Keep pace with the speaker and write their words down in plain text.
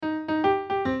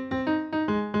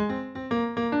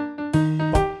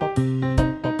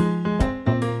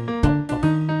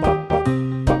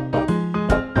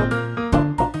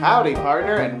Howdy,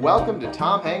 partner, and welcome to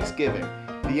Tom Hanks Giving,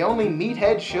 the only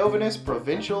meathead chauvinist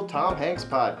provincial Tom Hanks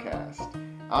podcast.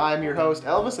 I'm your host,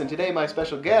 Elvis, and today my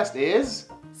special guest is...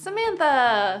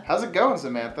 Samantha! How's it going,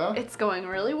 Samantha? It's going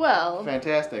really well.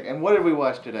 Fantastic. And what did we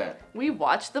watch today? We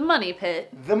watched The Money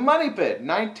Pit. The Money Pit,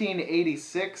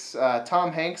 1986,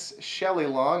 Tom Hanks, Shelley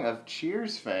Long of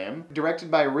Cheers fame,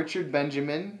 directed by Richard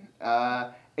Benjamin,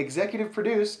 executive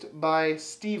produced by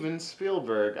Steven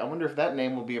Spielberg. I wonder if that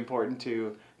name will be important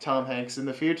to Tom Hanks in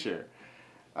the future.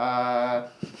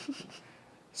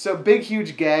 So big,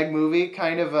 huge gag movie,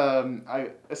 kind of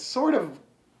a sort of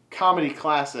comedy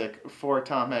classic for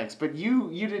Tom Hanks. But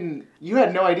you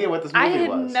had no idea what this movie was.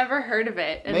 I had never heard of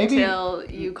it until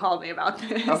you called me about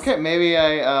this. Okay, maybe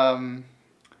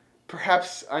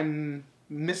perhaps I'm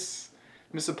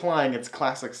misapplying its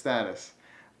classic status.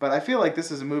 But I feel like this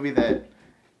is a movie that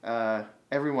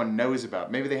everyone knows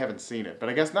about. Maybe they haven't seen it, but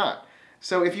I guess not.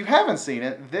 So if you haven't seen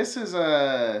it, this is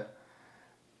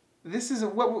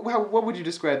what would you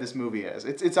describe this movie as?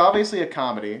 It's obviously a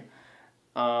comedy.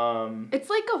 It's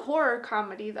like a horror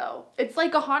comedy, though. It's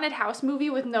like a haunted house movie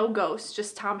with no ghosts,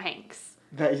 just Tom Hanks.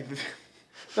 The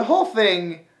whole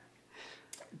thing,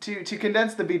 to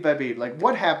condense the beat by beat, like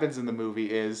what happens in the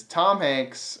movie is Tom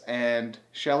Hanks and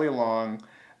Shelley Long,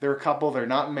 they're a couple. They're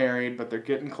not married, but they're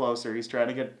getting closer. He's trying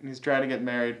to get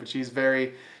married, but she's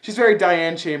very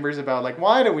Diane Chambers about like,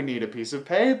 why do we need a piece of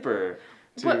paper?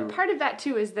 But part of that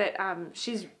too is that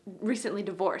she's recently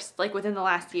divorced, like within the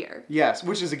last year. Yes,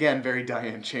 which is again very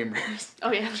Diane Chambers.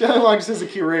 Oh yeah. Shelley Long just has a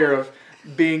career of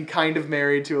being kind of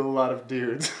married to a lot of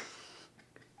dudes.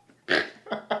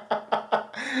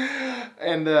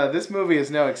 And this movie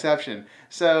is no exception.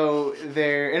 So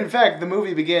in fact, the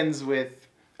movie begins with.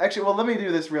 Actually, well, let me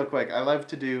do this real quick. I love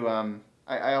to do.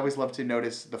 I always love to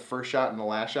notice the first shot and the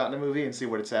last shot in a movie and see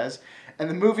what it says. And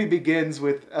the movie begins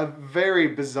with a very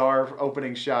bizarre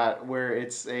opening shot where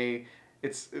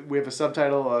we have a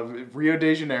subtitle of Rio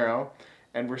de Janeiro,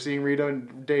 and we're seeing Rio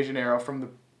de Janeiro from the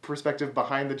perspective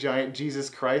behind the giant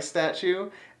Jesus Christ statue,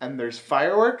 and there's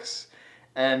fireworks,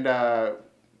 and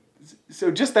so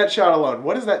just that shot alone,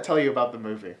 what does that tell you about the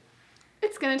movie?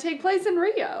 It's going to take place in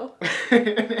Rio.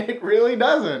 It really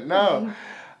doesn't, no.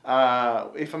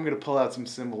 If I'm going to pull out some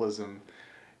symbolism,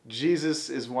 Jesus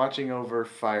is watching over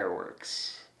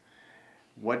fireworks.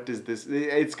 What does this...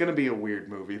 It's going to be a weird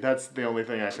movie. That's the only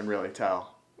thing I can really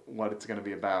tell what it's going to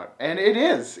be about. And it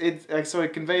is. So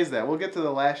it conveys that. We'll get to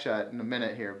the last shot in a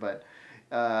minute here. But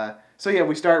so yeah,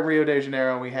 we start in Rio de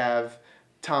Janeiro. We have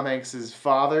Tom Hanks'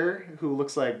 father, who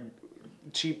looks like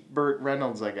cheap Burt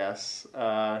Reynolds, I guess,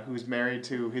 who's married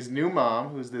to his new mom,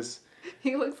 who's this...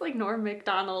 He looks like Norm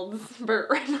Macdonald's Burt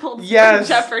Reynolds from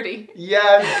Jeopardy.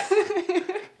 Yes!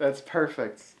 That's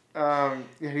perfect.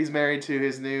 He's married to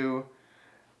his new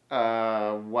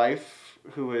wife,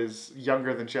 who is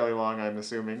younger than Shelley Long, I'm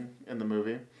assuming, in the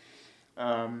movie.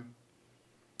 But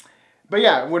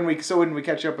yeah, when we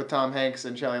catch up with Tom Hanks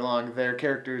and Shelley Long, their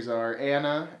characters are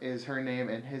Anna is her name,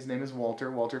 and his name is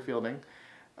Walter Fielding.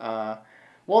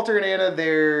 Walter and Anna,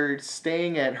 they're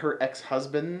staying at her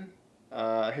ex-husband.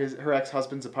 Her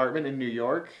ex-husband's apartment in New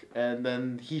York, and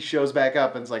then he shows back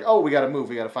up and it's like, oh, we gotta move,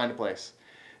 we gotta find a place.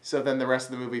 So then the rest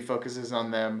of the movie focuses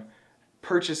on them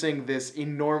purchasing this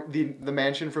the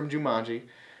mansion from Jumanji,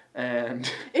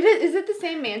 and... Is it the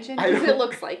same mansion? Because it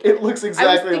looks like it. It looks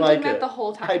exactly like it. I was thinking that the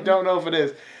whole time. I don't know if it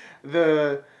is.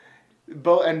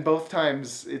 Both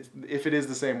times, if it is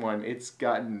the same one, it's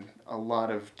gotten a lot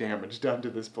of damage done to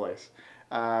this place.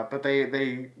 But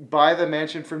they buy the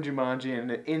mansion from Jumanji, and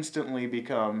it instantly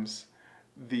becomes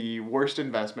the worst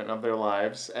investment of their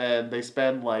lives. And they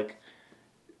spend like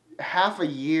half a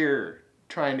year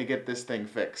trying to get this thing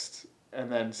fixed, and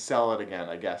then sell it again,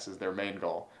 I guess, is their main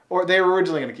goal. Or they were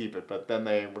originally going to keep it, but then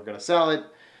they were going to sell it,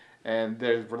 and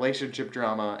there's relationship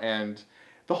drama, and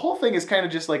the whole thing is kind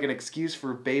of just like an excuse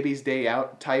for Baby's Day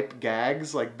Out type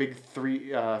gags, like big Three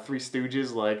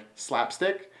Stooges, like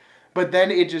slapstick. But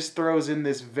then it just throws in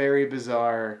this very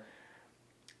bizarre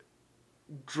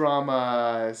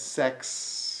drama,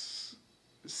 sex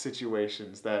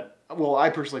situations that, well, I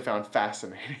personally found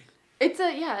fascinating. It's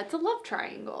a love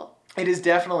triangle. It is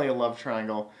definitely a love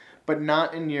triangle, but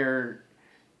not in your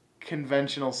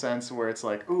conventional sense where it's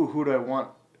like, ooh, who do I want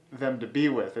them to be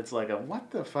with? It's like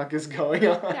what the fuck is going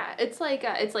on? Yeah, it's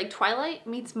like Twilight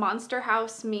meets Monster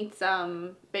House meets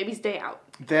Baby's Day Out.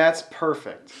 That's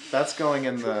perfect. That's going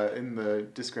in the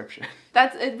description.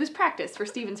 It was practiced for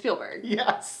Steven Spielberg.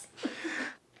 Yes.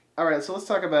 All right, so let's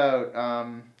talk about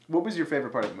what was your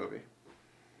favorite part of the movie?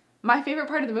 My favorite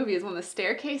part of the movie is when the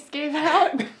staircase gave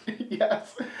out.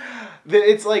 Yes.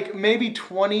 It's like maybe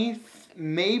 20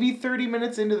 maybe 30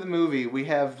 minutes into the movie, we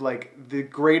have like the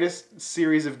greatest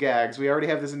series of gags. We already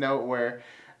have this note where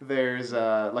there's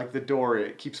like the door,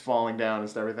 it keeps falling down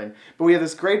and everything. But we have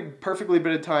this great, perfectly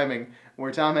bit of timing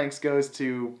where Tom Hanks goes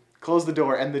to close the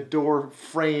door and the door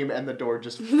frame and the door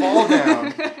just fall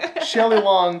down. Shelley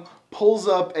Long pulls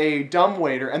up a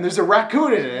dumbwaiter and there's a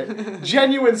raccoon in it.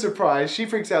 Genuine surprise. She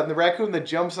freaks out and the raccoon that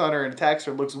jumps on her and attacks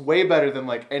her looks way better than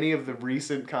like any of the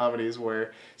recent comedies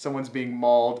where someone's being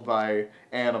mauled by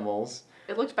animals.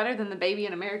 It looked better than the baby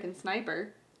in American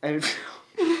Sniper. And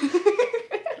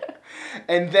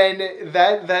and then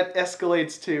that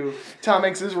escalates to Tom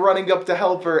Hanks is running up to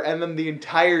help her, and then the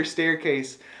entire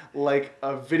staircase, like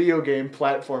a video game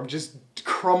platform, just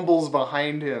crumbles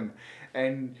behind him,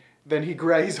 and then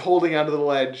he's holding onto the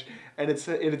ledge, and it's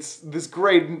this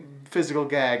great physical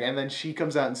gag, and then she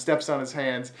comes out and steps on his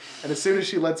hands, and as soon as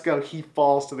she lets go, he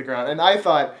falls to the ground. And I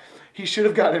thought he should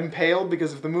have gotten impaled,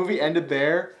 because if the movie ended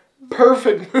there,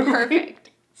 perfect movie. Perfect.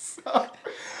 So,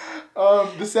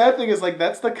 the sad thing is, like,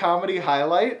 that's the comedy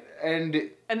highlight,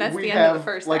 and that's we the end have of the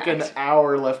first like act. an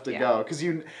hour left to go. Because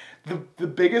the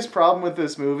biggest problem with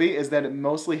this movie is that it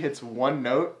mostly hits one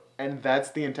note, and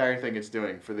that's the entire thing it's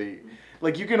doing for the...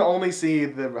 Like, you can only see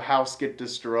the house get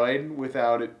destroyed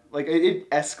without it... Like, it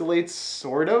escalates,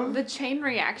 sort of. The chain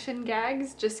reaction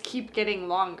gags just keep getting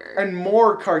longer. And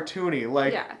more cartoony.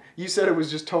 Like, Yeah. you said it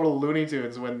was just total Looney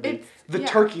Tunes when the yeah.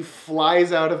 turkey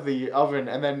flies out of the oven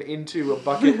and then into a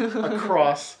bucket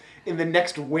across in the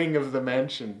next wing of the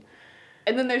mansion.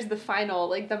 And then there's the final,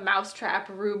 like, the mousetrap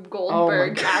Rube Oh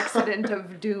Goldberg my God. accident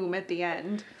of doom at the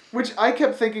end. Which I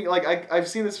kept thinking, like, I've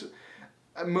seen this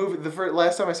movie,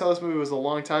 last time I saw this movie was a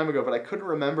long time ago, but I couldn't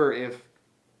remember if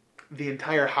the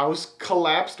entire house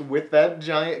collapsed with that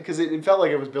giant, because it felt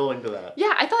like it was building to that.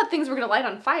 Yeah, I thought things were going to light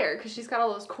on fire because she's got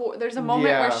all those cords. There's a moment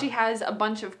Yeah. where she has a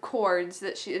bunch of cords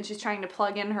that she's trying to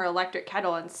plug in her electric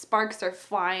kettle, and sparks are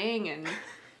flying, and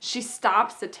she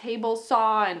stops the table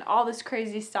saw and all this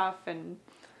crazy stuff, and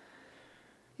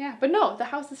yeah, but no, the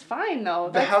house is fine though.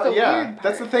 That's the weird part.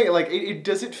 That's the thing. Like,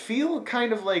 does it feel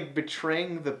kind of like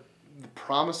betraying the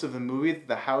promise of the movie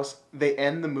that they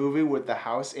end the movie with the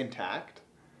house intact?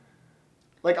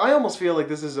 Like, I almost feel like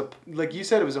this is like you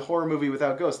said, it was a horror movie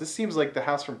without ghosts. This seems like the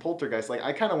house from Poltergeist. Like,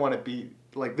 I kind of want to be,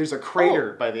 like, there's a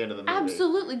crater by the end of the movie.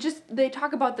 Absolutely. Just, they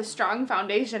talk about the strong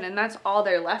foundation, and that's all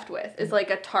they're left with, is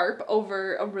like a tarp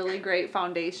over a really great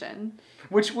foundation.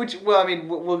 Which, well, I mean,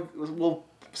 we'll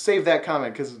save that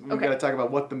comment, because we've Okay. got to talk about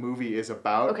what the movie is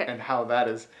about, Okay. and how that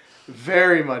is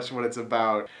very much what it's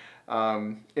about in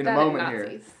a That moment and here.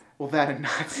 Nazis. Well, that and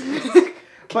Nazis.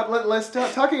 But let's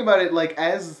talking about it, like,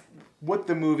 as what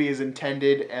the movie is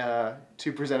intended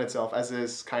to present itself as,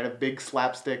 this kind of big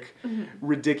slapstick,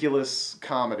 ridiculous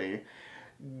comedy.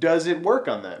 Does it work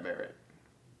on that merit?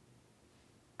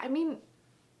 I mean,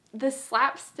 the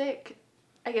slapstick,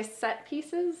 I guess, set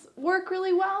pieces work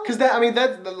really well. Because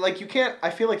like, you can't, I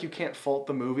feel like you can't fault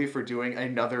the movie for doing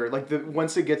another, like,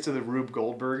 once it gets to the Rube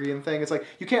Goldbergian thing, it's like,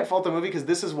 you can't fault the movie because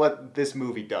this is what this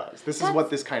movie does. This is what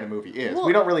this kind of movie is. Well,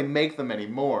 we don't really make them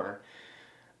anymore,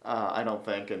 I don't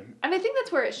think. And I think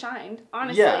that's where it shined,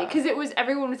 honestly. Yeah. Because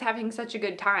everyone was having such a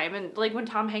good time. And, like, when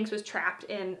Tom Hanks was trapped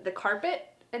in the carpet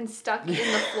and stuck in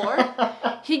the floor,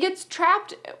 he gets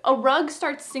trapped, a rug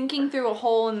starts sinking through a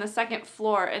hole in the second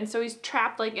floor, and so he's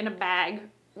trapped, like, in a bag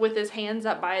with his hands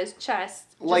up by his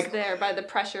chest, just Like, there by the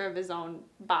pressure of his own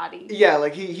body. Yeah,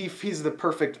 like, he's the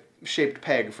perfect shaped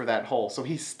peg for that hole, so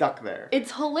he's stuck there.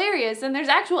 It's hilarious, and there's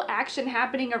actual action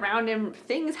happening around him.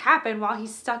 Things happen while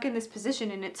he's stuck in this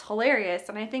position, and it's hilarious.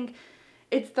 And I think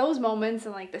it's those moments,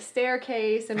 and like the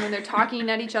staircase, and when they're talking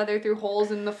at each other through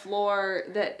holes in the floor,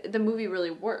 that the movie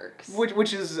really works.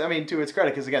 Which is, I mean, to its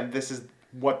credit, because again, this is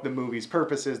what the movie's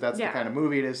purpose is. That's the kind of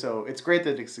movie it is. So it's great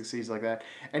that it succeeds like that.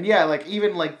 And yeah, like,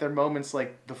 even like their moments,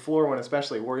 like the floor one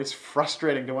especially, where it's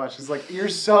frustrating to watch. It's like, you're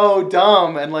so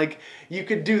dumb, and like, you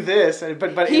could do this, and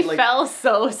but he it, like, fell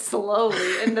so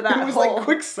slowly into that it was hole. like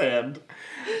quicksand.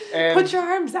 And Put your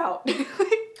arms out.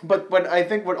 But I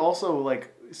think what also,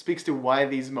 like, speaks to why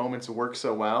these moments work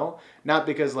so well, not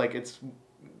because, like, it's,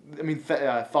 I mean,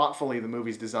 thoughtfully the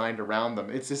movie's designed around them.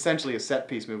 It's essentially a set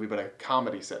piece movie, but a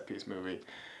comedy set piece movie,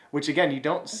 which again you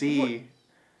don't see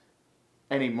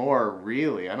anymore.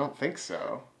 Really, I don't think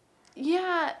so.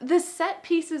 Yeah, the set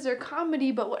pieces are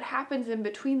comedy, but what happens in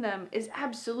between them is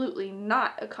absolutely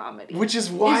not a comedy. Which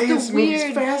is why this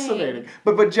movie's fascinating.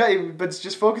 But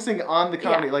just focusing on the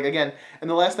comedy, like, again, and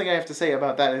the last thing I have to say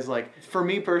about that is, like, for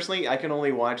me personally, I can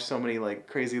only watch so many, like,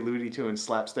 crazy Looney Tunes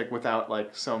slapstick without,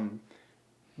 like, some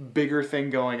bigger thing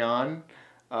going on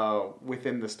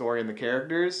within the story and the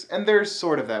characters. And there's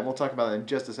sort of that. We'll talk about that in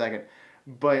just a second.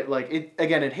 but like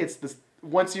it hits this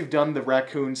once you've done the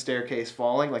raccoon staircase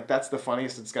falling, like that's the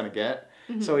funniest it's gonna get.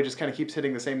 So it just kind of keeps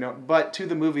hitting the same note. But to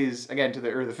the movies again, to the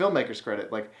filmmaker's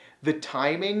credit, like the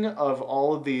timing of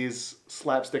all of these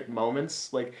slapstick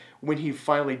moments, like when he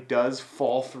finally does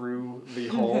fall through the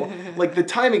hole, like the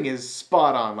timing is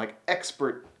spot on, like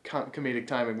expert comedic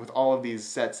timing with all of these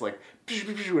sets, like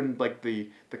and like the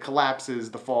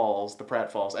collapses, the falls, the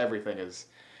pratfalls, everything is.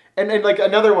 And like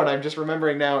another one I'm just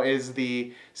remembering now is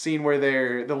the scene where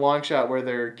the long shot where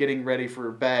they're getting ready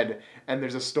for bed and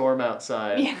there's a storm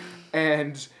outside. Yeah.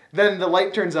 And then the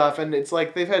light turns off and it's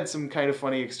like they've had some kind of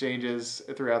funny exchanges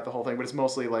throughout the whole thing, but it's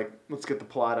mostly like, let's get the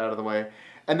plot out of the way.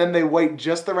 And then they wait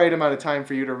just the right amount of time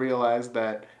for you to realize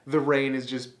that the rain is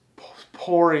just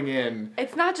pouring in.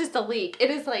 It's not just a leak. It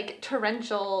is like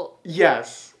torrential.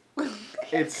 Yes.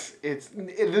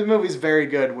 The movie's very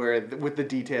good with the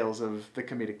details of the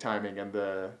comedic timing and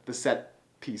the set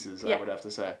pieces, I would have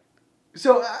to say.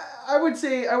 So I would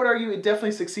argue it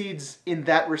definitely succeeds in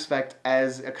that respect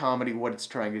as a comedy, what it's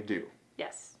trying to do.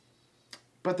 Yes.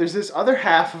 But there's this other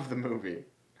half of the movie.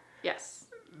 Yes.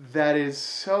 That is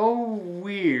so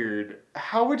weird.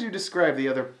 How would you describe the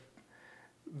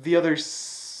other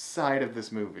side of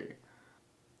this movie?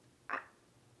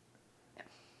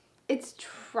 It's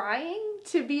trying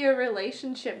to be a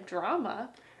relationship drama.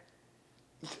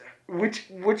 Which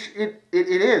it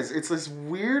is. It's this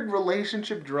weird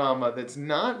relationship drama that's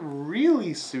not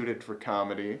really suited for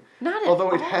comedy. Not at although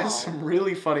all. It has some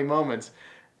really funny moments.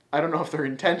 I don't know if they're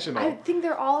intentional. I think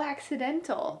they're all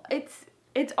accidental. It's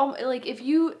like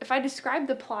if I describe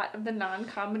the plot of the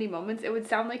non-comedy moments, it would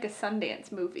sound like a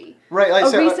Sundance movie. Right.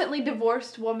 Like a recently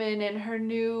divorced woman and her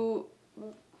new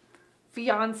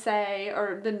fiance,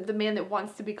 or the man that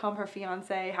wants to become her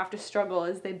fiance, have to struggle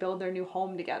as they build their new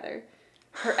home together.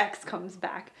 Her ex comes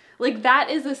back. Like, that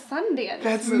is a Sundance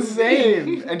That's movie.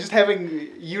 insane. And just having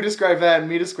you describe that and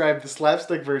me describe the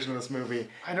slapstick version of this movie.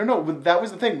 I don't know. That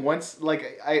was the thing. Once,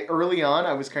 like, early on,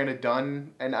 I was kind of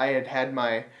done, and I had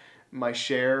my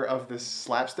share of this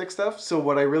slapstick stuff. So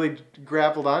what I really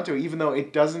grappled onto, even though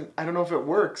it doesn't, I don't know if it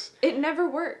works. It never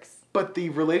works. But the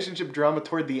relationship drama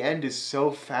toward the end is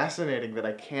so fascinating that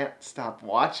I can't stop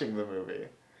watching the movie.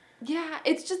 Yeah,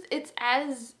 it's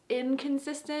as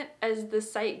inconsistent as the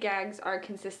sight gags are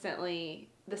consistently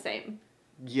the same.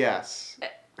 Yes.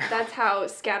 That's how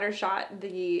scattershot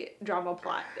the drama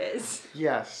plot is.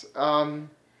 Yes.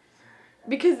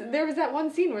 Because there was that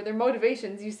one scene where their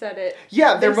motivations, you said it.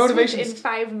 Yeah, their motivations in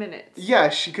 5 minutes.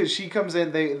 Yeah, because she comes in.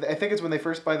 I think it's when they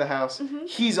first buy the house. Mm-hmm.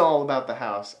 He's all about the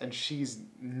house, and she's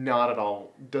not at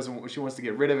all. She wants to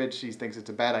get rid of it. She thinks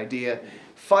it's a bad idea.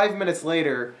 5 minutes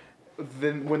later,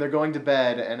 then when they're going to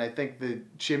bed, and I think the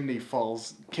chimney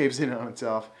caves in on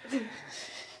itself.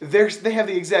 They have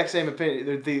the exact same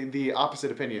opinion. The opposite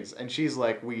opinions, and she's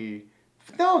like,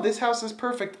 no, this house is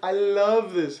perfect. I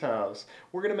love this house.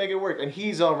 We're going to make it work. And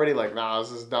he's already like, nah,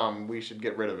 this is dumb. We should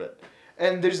get rid of it.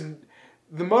 And there's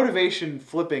the motivation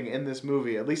flipping in this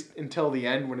movie, at least until the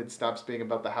end when it stops being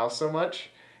about the house so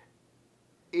much,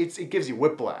 it gives you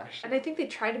whiplash. And I think they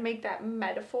try to make that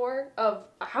metaphor of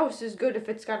a house is good if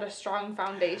it's got a strong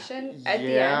foundation at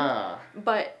the end.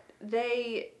 But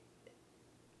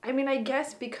I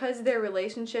guess because their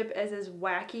relationship is as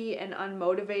wacky and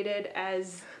unmotivated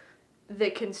as the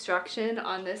construction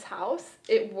on this house,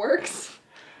 it works,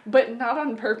 but not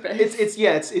on purpose. It's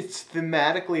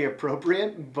thematically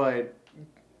appropriate, but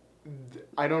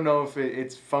I don't know if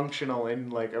it's functional in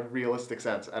like a realistic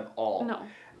sense at all. No.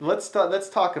 Let's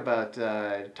talk about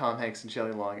Tom Hanks and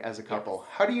Shelley Long as a couple.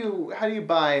 Yes. How do you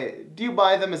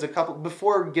buy them as a couple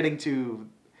before getting to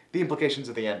the implications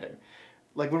of the ending?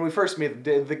 Like, when we first meet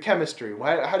them, the chemistry,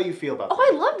 how do you feel about them? Oh,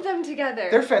 I loved them together.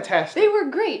 They're fantastic. They were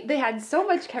great. They had so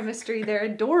much chemistry. They're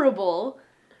adorable.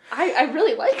 I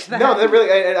really liked that. No, they're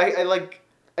really, I like,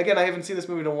 again, I haven't seen this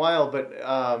movie in a while, but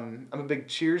I'm a big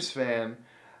Cheers fan,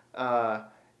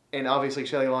 and obviously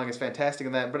Shelley Long is fantastic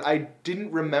in that, but I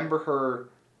didn't remember her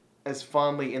as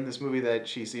fondly in this movie that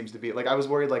she seems to be. Like, I was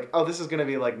worried, like, oh, this is going to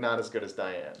be, like, not as good as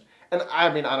Diane. And, I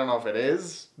don't know if it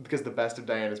is, because the best of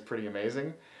Diane is pretty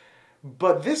amazing.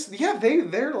 But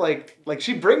they're like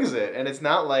she brings it, and it's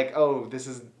not like, oh, this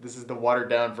is the watered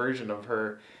down version of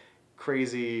her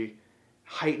crazy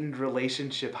heightened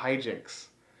relationship hijinks.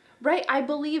 Right, I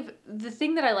believe the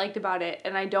thing that I liked about it,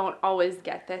 and I don't always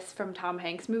get this from Tom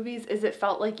Hanks movies, is it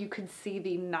felt like you could see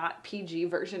the not PG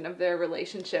version of their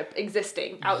relationship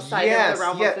existing outside of the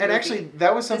realm of the movie. And actually,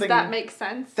 that was something... Does that make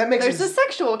sense? That makes sense. There's a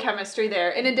sexual chemistry there,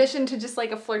 in addition to just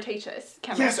like a flirtatious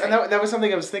chemistry. Yes, and that was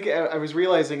something I was thinking, I was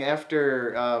realizing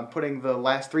after putting the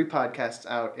last 3 podcasts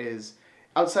out, is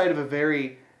outside of a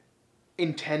very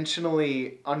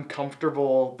intentionally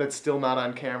uncomfortable that's still not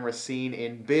on camera scene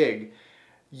in Big,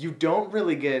 you don't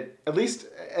really get, at least,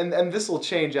 and this will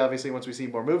change obviously once we see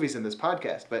more movies in this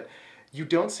podcast, but you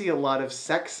don't see a lot of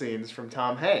sex scenes from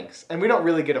Tom Hanks. And we don't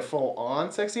really get a full-on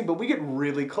sex scene, but we get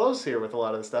really close here with a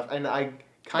lot of the stuff, and I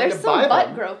kind of buy them. There's some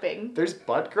butt groping. There's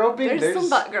butt groping? There's some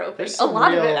butt groping. There's A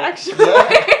lot of it, actually.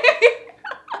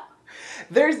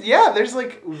 There's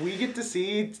like, we get to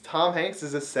see Tom Hanks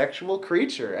as a sexual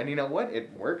creature, and you know what?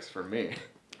 It works for me.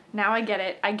 Now I get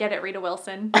it. I get it, Rita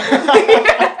Wilson.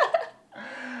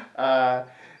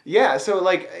 Yeah, so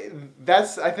like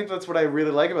I think that's what I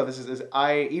really like about this is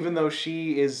even though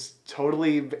she is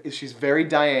she's very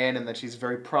Diane and that she's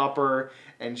very proper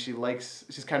and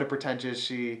she's kind of pretentious,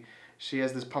 she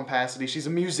has this pomposity, she's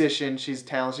a musician, she's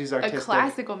talented, she's artistic. A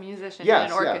classical musician yes,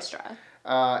 in an orchestra.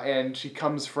 Yes. And she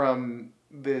comes from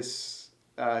this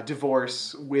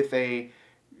divorce with a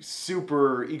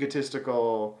super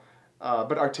egotistical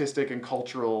but artistic and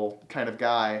cultural kind of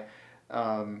guy,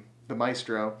 the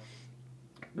maestro.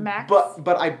 Max?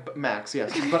 Max,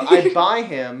 yes. But I buy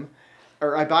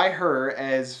I buy her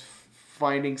as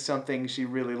finding something she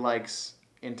really likes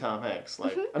in Tom Hanks.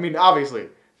 Like, I mean, obviously,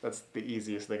 that's the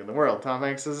easiest thing in the world. Tom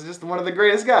Hanks is just one of the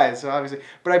greatest guys, so obviously.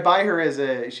 But I buy her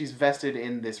as she's vested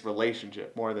in this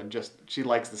relationship more than just she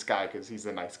likes this guy because he's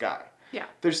a nice guy. Yeah.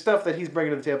 There's stuff that he's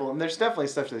bringing to the table, and there's definitely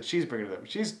stuff that she's bringing to them.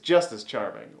 She's just as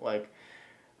charming. Like,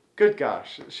 good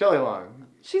gosh, Shelley Long.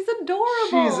 She's adorable.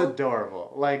 She's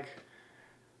adorable. Like,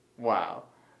 wow.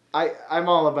 I'm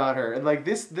all about her. And like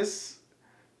this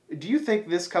do you think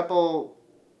this couple,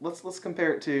 let's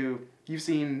compare it to, you've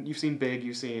seen Big,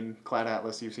 you've seen Cloud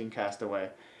Atlas, you've seen Castaway.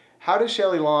 How does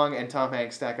Shelley Long and Tom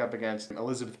Hanks stack up against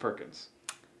Elizabeth Perkins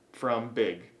from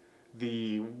Big?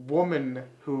 The woman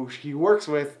who he works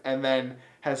with and then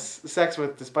has sex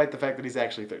with despite the fact that he's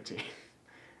actually 13.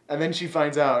 And then she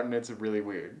finds out and it's really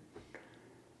weird.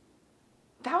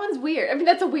 That one's weird. I mean,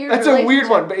 that's a weird That's a weird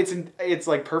one, but it's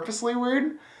like purposely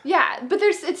weird. Yeah, but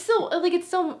it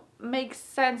still makes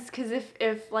sense because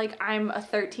if like I'm a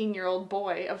 13-year-old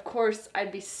boy, of course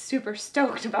I'd be super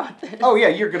stoked about this. Oh yeah,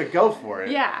 you're gonna go for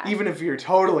it. Yeah. Even if you're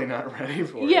totally not ready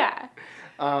for it. Yeah.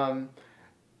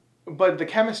 But the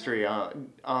chemistry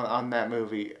on that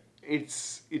movie, it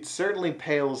certainly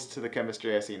pales to the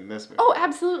chemistry I see in this movie. Oh,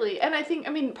 absolutely. And I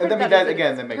mean, part of that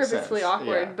makes sense. purposely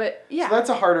awkward, yeah. But yeah. So that's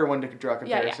a harder one to draw a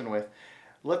comparison with.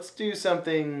 Let's do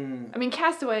something. I mean,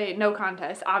 Castaway, no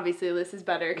contest. Obviously, this is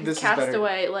better because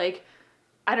Castaway, like,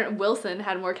 I don't know, Wilson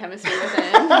had more chemistry with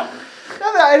him.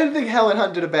 I didn't think Helen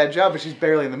Hunt did a bad job, but she's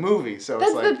barely in the movie, so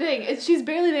that's it's like... the thing. She's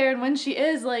barely there, and when she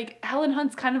is, like, Helen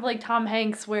Hunt's kind of like Tom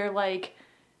Hanks, where, like,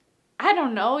 I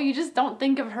don't know, you just don't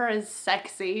think of her as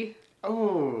sexy.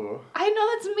 Oh. I know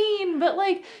that's mean, but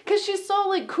like, cause she's so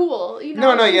like cool, you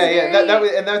know. No, yeah. That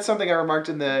was, and that's something I remarked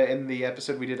in the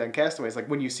episode we did on Castaways. Like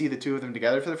when you see the two of them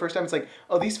together for the first time, it's like,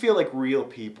 oh, these feel like real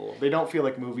people. They don't feel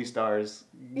like movie stars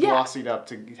glossied up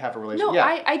to have a relationship. No,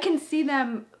 I can see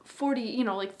them 30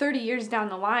 years down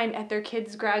the line at their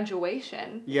kid's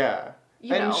graduation. Yeah.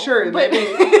 You and know, sure, but...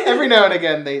 every now and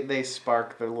again they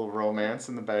spark their little romance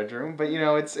in the bedroom, but you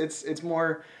know it's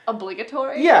more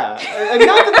obligatory. Yeah, and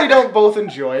not that they don't both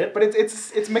enjoy it, but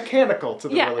it's mechanical to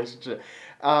the relationship.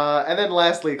 And then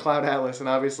lastly, Cloud Atlas, and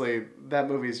obviously that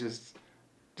movie is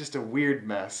just a weird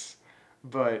mess,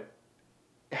 but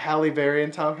Halle Berry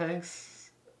and Tom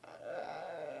Hanks.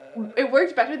 It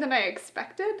worked better than I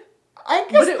expected. I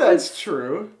guess that's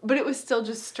true. But it was still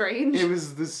just strange. It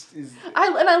was this.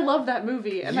 I love that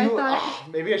movie, and I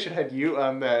thought maybe I should have you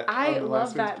on that. I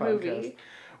love that movie.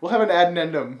 We'll have an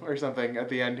addendum or something at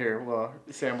the end here. Well,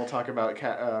 Sam will talk about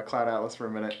Cloud Atlas for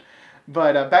a minute,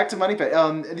 but back to Money Pit.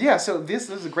 So this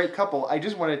is a great couple. I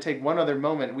just want to take one other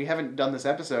moment. We haven't done this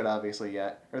episode obviously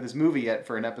yet, or this movie yet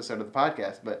for an episode of the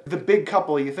podcast. But the big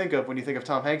couple you think of when you think of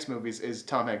Tom Hanks movies is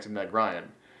Tom Hanks and Meg Ryan.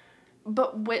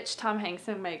 But which Tom Hanks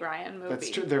and Meg Ryan movie?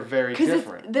 That's true. They're very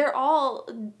different. They're all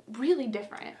really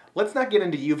different. Let's not get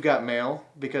into You've Got Mail,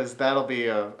 because that'll be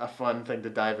a fun thing to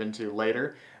dive into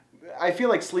later. I feel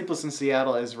like Sleepless in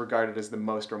Seattle is regarded as the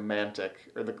most romantic,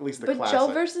 or at least the classic. But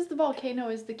Joe versus the Volcano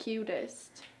is the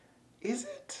cutest. Is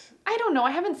it? I don't know. I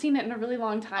haven't seen it in a really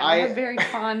long time. I have very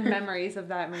fond memories of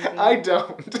that movie. I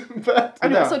don't, but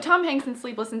no. So Tom Hanks in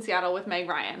Sleepless in Seattle with Meg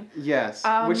Ryan. Yes,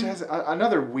 which has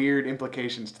another weird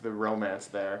implications to the romance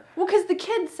there. Well, because the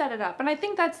kids set it up, and I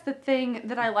think that's the thing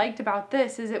that I liked about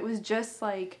this is it was just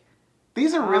like.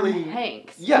 These are really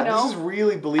Hanks. Yeah, you know? This is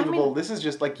really believable. I mean, this is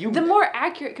just like you. The more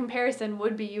accurate comparison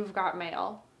would be You've Got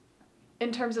Mail,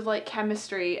 in terms of like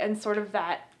chemistry and sort of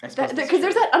that I suppose Because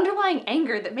there's that underlying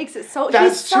anger that makes it so...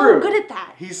 That's he's so true. good at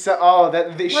that. He's so...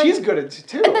 she's good at it,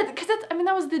 too. Because that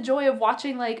was the joy of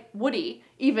watching, like, Woody,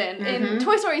 even. In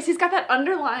Toy Stories, he's got that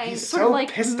underlying he's sort so of,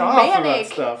 like, pissed manic... off about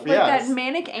stuff, like, yes. that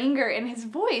manic anger in his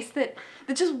voice that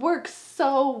just works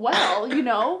so well, you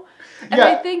know? And Yeah.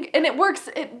 I think... And it works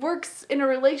in a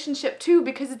relationship, too,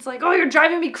 because it's like, oh, you're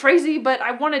driving me crazy, but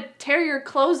I want to tear your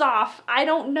clothes off. I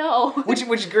don't know. Which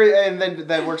is great, and then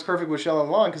that works perfect with Shelley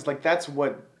Long, because, like, that's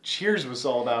what Cheers was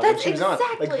all about when she was on.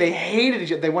 Like, they hated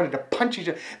each other. They wanted to punch each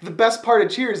other. The best part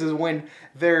of Cheers is when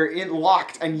they're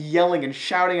locked and yelling and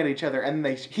shouting at each other, and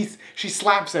she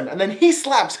slaps him, and then he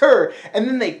slaps her, and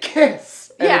then they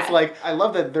kiss. And it's like, I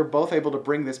love that they're both able to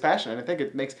bring this passion, and I think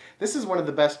it makes... This is one of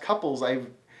the best couples I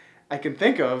can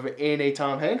think of in a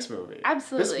Tom Hanks movie.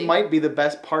 Absolutely. This might be the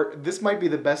best part. This might be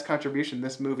the best contribution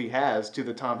this movie has to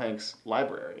the Tom Hanks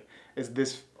library, is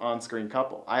this on-screen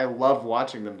couple. I love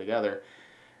watching them together,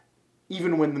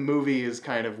 even when the movie is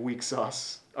kind of weak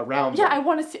sauce around them.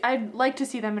 I'd like to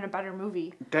see them in a better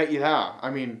movie.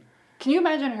 I mean... Can you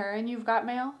imagine her in You've Got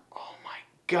Mail? Oh my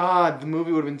God, the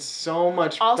movie would have been so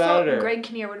much better. Also, Greg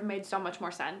Kinnear would have made so much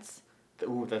more sense.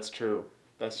 Ooh, that's true.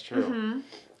 That's true.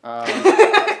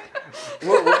 Mm-hmm.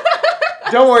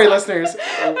 Don't worry, listeners.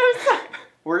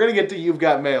 We're going to get to You've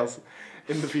Got Mails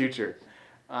in the future.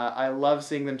 I love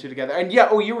seeing them two together. And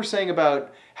yeah, you were saying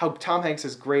about how Tom Hanks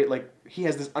is great. Like, he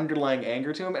has this underlying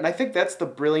anger to him. And I think that's the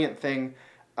brilliant thing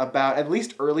about at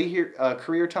least early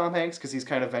career Tom Hanks, because he's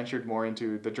kind of ventured more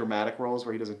into the dramatic roles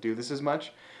where he doesn't do this as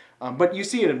much. But you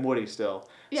see it in Woody still.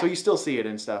 Yeah. So you still see it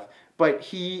in stuff. But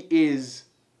he is...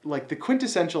 like the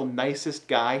quintessential nicest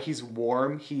guy. He's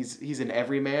warm. He's an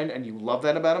everyman, and you love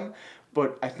that about him.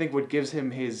 But I think what gives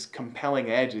him his compelling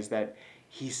edge is that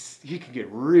he can get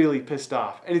really pissed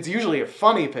off, and it's usually a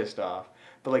funny pissed off.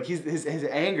 But like his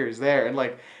anger is there, and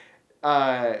like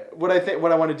what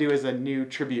I want to do is a new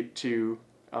tribute to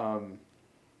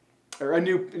or a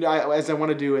new as I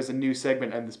want to do as a new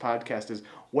segment on this podcast is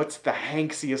what's the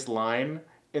Hanksiest line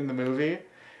in the movie.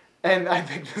 And I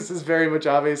think this is very much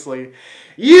obviously,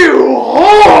 you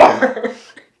whore!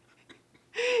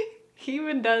 He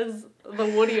even does the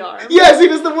Woody arm. Yes, he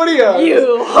does the Woody arm.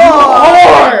 You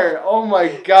whore! Oh my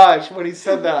gosh, when he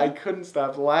said that, I couldn't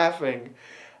stop laughing.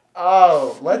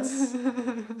 Oh,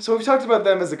 So we've talked about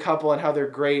them as a couple and how they're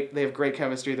great. They have great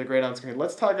chemistry. They're great on screen.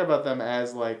 Let's talk about them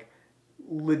as, like,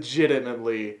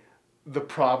 legitimately the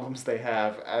problems they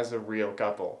have as a real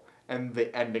couple and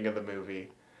the ending of the movie.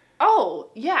 Oh,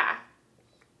 yeah.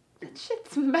 That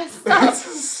shit's messed up.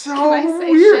 That's so Can I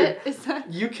say weird. Shit? Is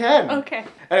that... You can. Okay.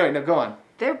 Anyway, no, go on.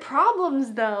 Their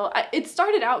problems, though, it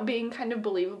started out being kind of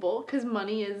believable because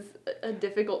money is a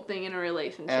difficult thing in a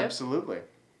relationship. Absolutely.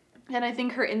 And I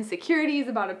think her insecurities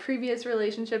about a previous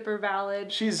relationship are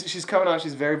valid. She's coming out.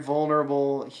 She's very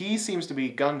vulnerable. He seems to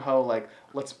be gung-ho, like,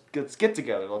 let's get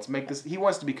together. Let's make this... He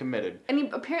wants to be committed. And he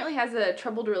apparently has a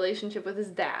troubled relationship with his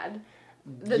dad.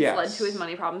 That's led to his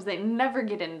money problems. They never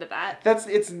get into that.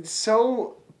 It's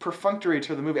so perfunctory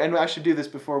to the movie. And I should do this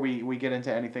before we get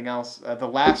into anything else. The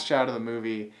last shot of the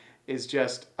movie is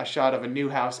just a shot of a new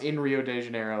house in Rio de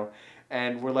Janeiro.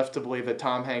 And we're left to believe that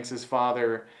Tom Hanks'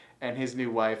 father and his new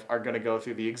wife are going to go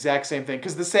through the exact same thing.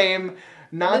 Because the same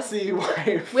Nazi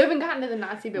wife... We haven't gotten to the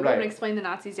Nazi, but we haven't explained the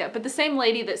Nazis yet. But the same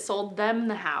lady that sold them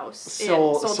the house,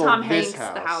 sold Tom Hanks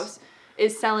the house,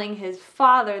 is selling his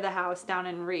father the house down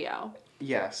in Rio.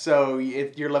 Yeah, so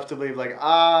you're left to believe, like,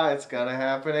 it's gonna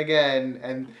happen again.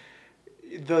 And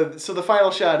the final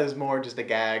shot is more just a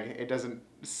gag. It doesn't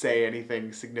say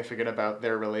anything significant about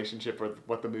their relationship or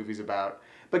what the movie's about.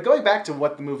 But going back to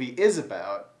what the movie is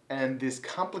about, and this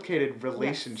complicated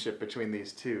relationship between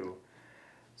these two.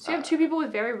 So you have two people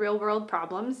with very real-world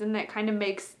problems, and that kind of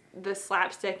makes the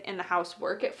slapstick in the house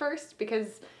work at first,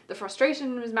 because the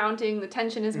frustration is mounting, the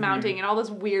tension is mounting, and all this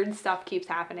weird stuff keeps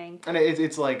happening. And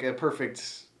it's like a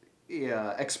perfect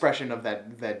expression of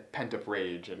that pent-up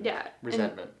rage and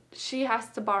resentment. And she has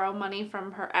to borrow money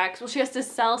from her ex. Well, she has to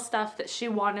sell stuff that she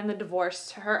won in the divorce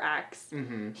to her ex.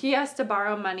 Mm-hmm. He has to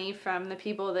borrow money from the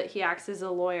people that he acts as a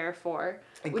lawyer for,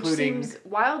 which seems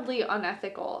wildly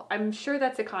unethical. I'm sure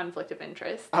that's a conflict of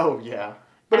interest. Oh, yeah.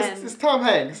 But it's Tom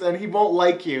Hanks, and he won't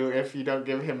like you if you don't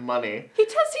give him money. He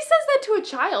says that to a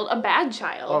child, a bad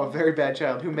child. Oh, a very bad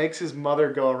child, who makes his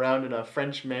mother go around in a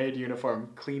French maid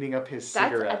uniform cleaning up his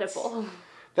cigarettes. That's edible.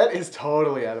 That is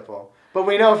totally edible. But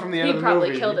we know from the end of the movie... He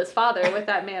probably killed his father with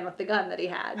that man with the gun that he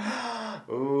had.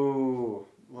 Ooh.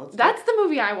 That's the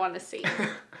movie I want to see.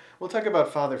 We'll talk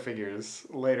about father figures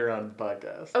later on in the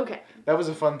podcast. Okay. That was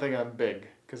a fun thing on Big,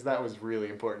 because that was really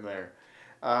important there.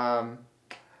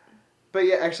 But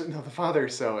yeah, actually, no, the father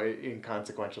is so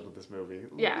inconsequential to this movie.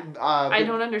 Yeah. I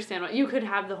don't understand what... You could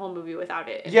have the whole movie without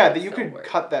it. Yeah, that you could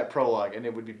cut that prologue and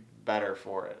it would be better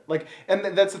for it. Like, and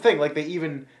that's the thing. Like, they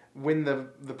even... When the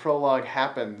prologue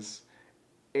happens,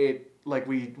 it... Like,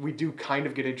 we do kind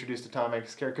of get introduced to Tom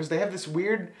Hanks' character. Because they have this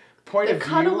weird point of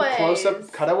view,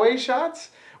 close-up cutaway shots.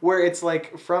 Where it's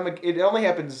like from... It only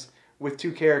happens with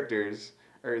two characters.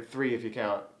 Or three if you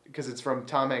count. Because it's from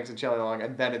Tom Hanks and Shelley Long,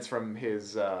 and then it's from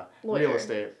his real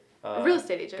estate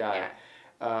agent guy.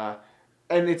 Yeah.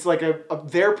 And it's like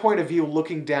their point of view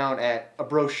looking down at a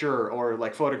brochure or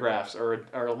like photographs or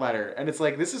a letter, and it's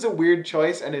like this is a weird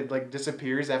choice, and it like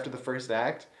disappears after the first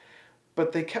act,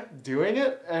 but they kept doing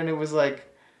it, and it was like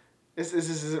this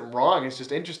isn't wrong. It's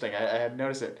just interesting. I hadn't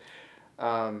noticed it.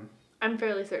 I'm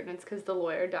fairly certain it's because the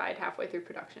lawyer died halfway through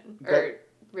production or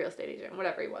real estate agent,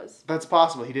 whatever he was. That's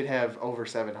possible. He did have over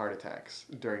 7 heart attacks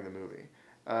during the movie.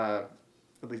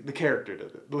 At least the character did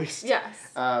it, at least.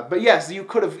 Yes. But yes, you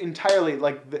could have entirely,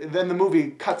 then the movie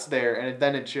cuts there, and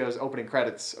then it shows opening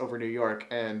credits over New York,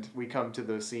 and we come to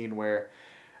the scene where,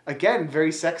 again,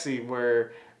 very sexy,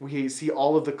 where we see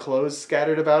all of the clothes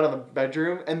scattered about on the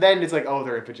bedroom, and then it's like, oh,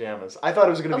 they're in pajamas. I thought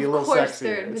it was going to be a little sexy. Of course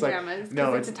they're in pajamas,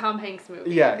 because it's a Tom Hanks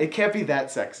movie. Yeah, it can't be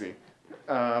that sexy.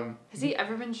 Has he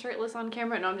ever been shirtless on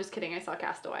camera? No, I'm just kidding. I saw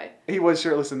Castaway. He was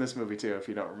shirtless in this movie, too, if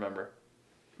you don't remember.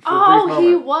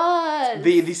 He was!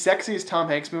 The sexiest Tom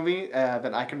Hanks movie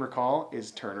that I can recall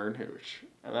is Turner and Hooch.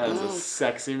 And that is a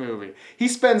sexy movie. He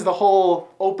spends the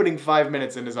whole opening 5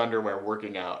 minutes in his underwear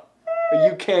working out.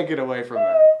 You can't get away from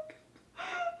that.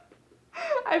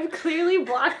 I've clearly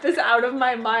blocked this out of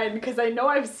my mind because I know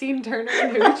I've seen Turner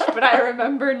and Hooch, but I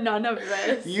remember none of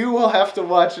this. You will have to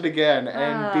watch it again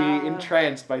and be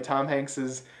entranced by Tom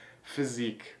Hanks's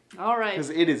physique. All right. Because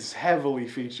it is heavily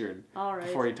featured. All right.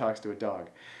 Before he talks to a dog.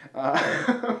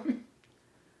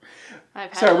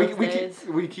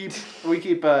 We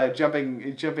keep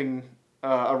jumping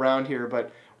around here,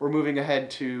 but we're moving ahead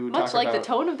to much like the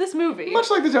tone of this movie. Much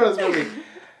like the tone of this movie.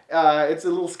 It's a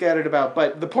little scattered about,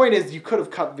 but the point is, you could have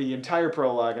cut the entire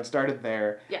prologue and started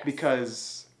there. Yes.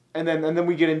 Because, and then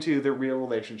we get into the real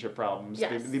relationship problems,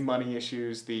 yes. the money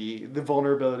issues, the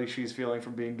vulnerability she's feeling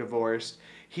from being divorced.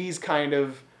 He's kind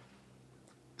of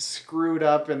screwed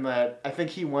up in that I think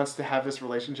he wants to have this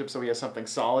relationship so he has something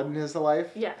solid in his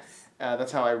life. Yes.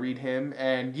 That's how I read him,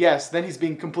 and yes, then he's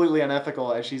being completely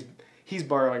unethical as he's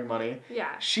borrowing money.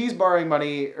 Yeah. She's borrowing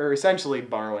money, or essentially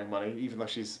borrowing money, even though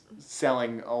she's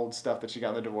selling old stuff that she got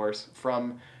in the divorce,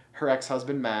 from her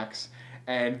ex-husband, Max.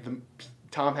 And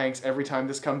Tom Hanks, every time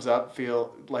this comes up,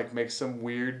 makes some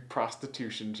weird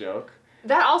prostitution joke.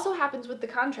 That also happens with the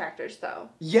contractors, though.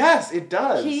 Yes, it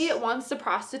does. He wants to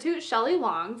prostitute Shelley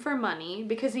Long for money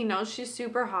because he knows she's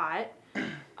super hot.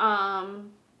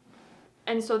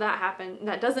 And so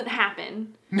that doesn't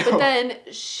happen. No. But then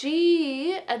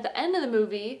she, at the end of the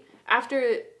movie,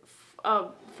 after a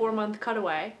 4-month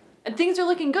cutaway, and things are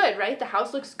looking good, right? The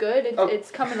house looks good.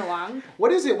 It's coming along.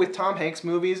 What is it with Tom Hanks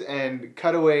movies and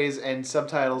cutaways and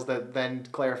subtitles that then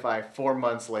clarify 4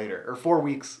 months later? Or 4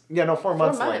 weeks? Yeah, no, 4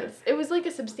 months later. It was like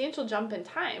a substantial jump in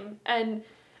time. And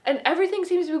everything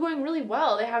seems to be going really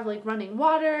well. They have like running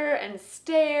water and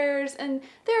stairs, and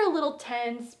they're a little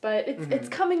tense, but it's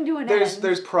coming to an end.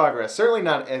 There's progress. Certainly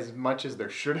not as much as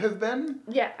there should have been.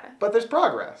 Yeah. But there's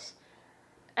progress.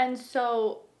 And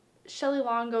so Shelley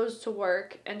Long goes to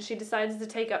work, and she decides to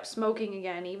take up smoking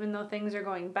again, even though things are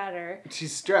going better.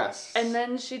 She's stressed. And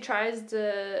then she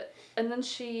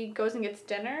goes and gets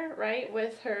dinner, right,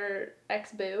 with her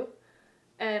ex-boo.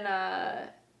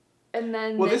 And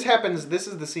then... Well, this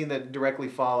is the scene that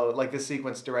this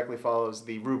sequence directly follows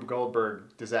the Rube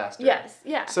Goldberg disaster. Yes,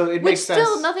 yeah. So it makes sense.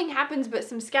 Still, nothing happens, but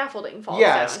some scaffolding falls down.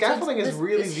 Yeah, scaffolding is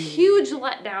really this huge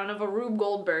letdown of a Rube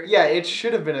Goldberg. Yeah, it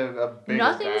should have been a bigger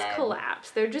Nothing's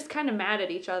collapsed. They're just kind of mad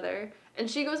at each other. And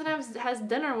she goes and has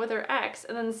dinner with her ex,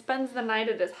 and then spends the night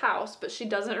at his house, but she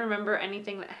doesn't remember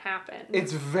anything that happened.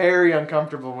 It's very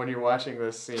uncomfortable when you're watching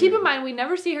this scene. Keep in mind, we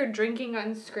never see her drinking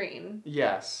on screen.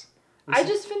 Yes. I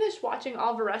just finished watching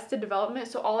all of Arrested Development,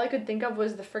 so all I could think of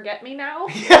was the Forget Me Now.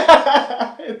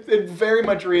 Yeah, it very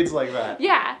much reads like that.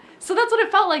 Yeah, so that's what it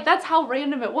felt like. That's how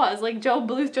random it was. Like, Joe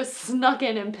Bluth just snuck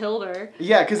in and pilled her.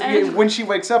 Yeah, because when she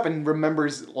wakes up and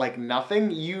remembers,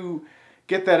 nothing, you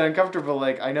get that uncomfortable,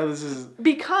 I know this is...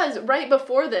 Because right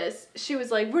before this, she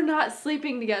was like, we're not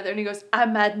sleeping together, and he goes, I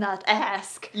might not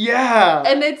ask. Yeah!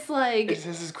 And it's like... It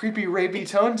has this creepy, rapey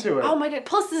tone to it. Oh my god,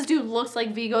 plus this dude looks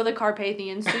like Vigo the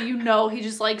Carpathian, so you know he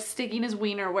just sticking his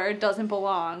wiener where it doesn't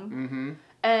belong. Mm-hmm.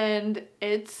 And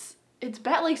it's It's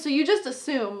bad. Like, so you just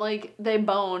assume, like, they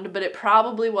boned, but it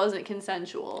probably wasn't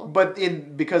consensual. But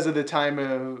because of the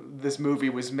time this movie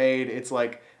was made, it's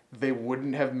like they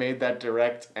wouldn't have made that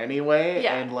direct anyway.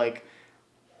 Yeah. And, like,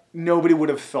 nobody would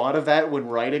have thought of that when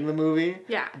writing the movie.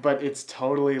 Yeah. But it's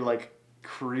totally, like,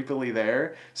 creepily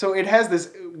there. So it has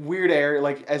this weird air,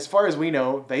 like, as far as we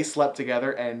know, they slept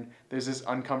together and there's this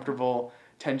uncomfortable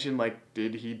tension, like,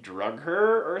 did he drug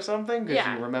her or something? Because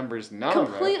Yeah. she remembers none of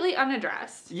it. Completely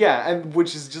unaddressed. Yeah, and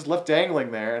which is just left dangling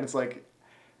there, and it's like,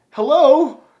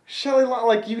 hello? Shelley Long,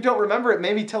 like, you don't remember it,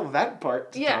 maybe tell that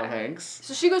part to Tom Hanks.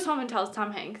 So she goes home and tells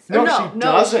Tom Hanks. No,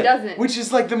 She she doesn't. Which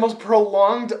is like the most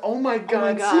prolonged, oh my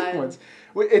god. Sequence.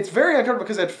 It's very uncomfortable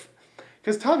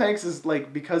because Tom Hanks is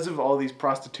like, because of all these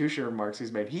prostitution remarks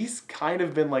he's made, he's kind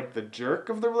of been like the jerk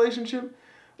of the relationship.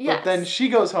 Yes. But then she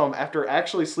goes home after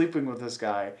actually sleeping with this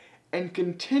guy and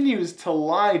continues to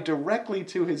lie directly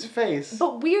to his face.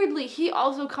 But weirdly, he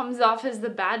also comes off as the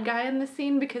bad guy in the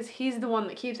scene because he's the one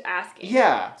that keeps asking.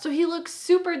 Yeah. So he looks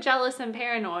super jealous and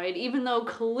paranoid, even though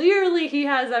clearly he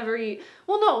has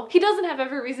well, no, he doesn't have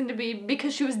every reason to be,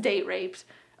 because she was date raped.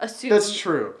 That's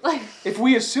true. Like, if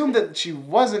we assume that she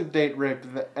wasn't date raped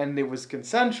and it was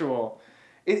consensual,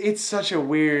 it's such a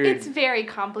weird... It's very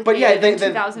complicated but yeah, in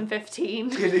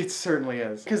 2015. It certainly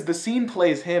is. Because the scene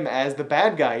plays him as the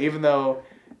bad guy, even though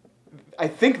I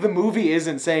think the movie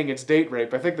isn't saying it's date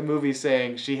rape. I think the movie's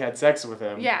saying she had sex with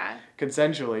him. Yeah.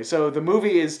 Consensually. So the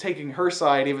movie is taking her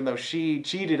side even though she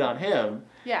cheated on him.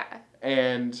 Yeah.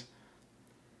 And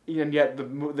yet, the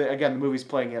movie's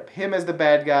playing up him as the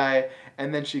bad guy,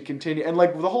 and then she continues... And,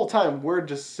 like, the whole time, we're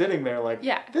just sitting there like,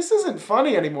 this isn't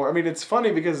funny anymore. I mean, it's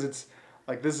funny because it's...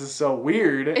 Like, this is so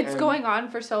weird. It's going on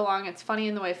for so long. It's funny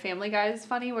in the way Family Guy is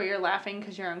funny, where you're laughing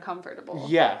because you're uncomfortable.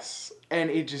 Yes. And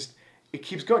it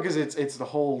keeps going because it's the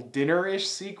whole dinner-ish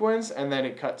sequence, and then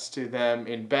it cuts to them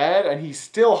in bed, and he's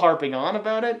still harping on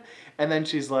about it. And then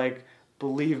she's like,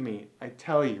 believe me, I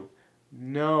tell you,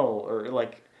 no. Or,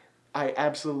 like, I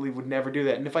absolutely would never do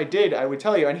that. And if I did, I would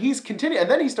tell you. And he's continuing. And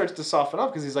then he starts to soften up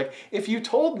because he's like, if you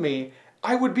told me,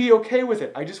 I would be okay with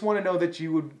it. I just want to know that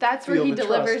you would. That's feel where he the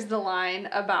delivers trust. the line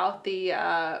about the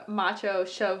macho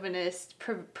chauvinist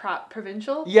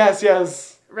provincial.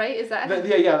 Yes. Right? Is that?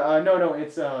 No.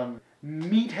 It's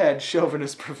meathead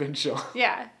chauvinist provincial.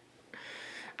 Yeah.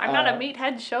 I'm not a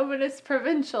meathead chauvinist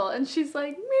provincial, and she's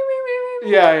like, me.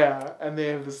 Yeah. And they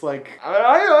have this like,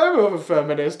 I'm a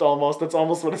feminist almost. That's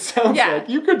almost what it sounds like.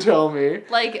 You could tell me.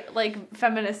 Like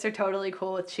feminists are totally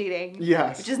cool with cheating.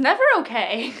 Yes. Which is never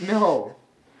okay. No.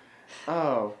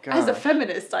 Oh God. As a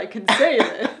feminist, I can say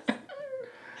this.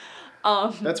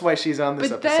 That's why she's on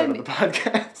this episode of the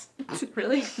podcast.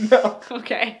 Really? No.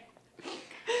 Okay.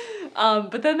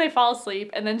 But then they fall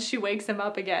asleep, and then she wakes him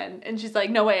up again, and she's like,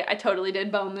 no, wait, I totally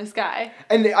did bone this guy.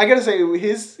 And I gotta say,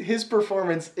 his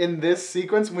performance in this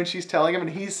sequence, when she's telling him, and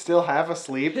he's still half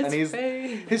asleep,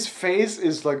 his face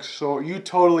is like, so, you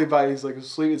totally buy, he's like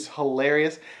asleep, it's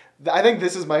hilarious. I think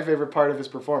this is my favorite part of his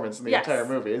performance in the entire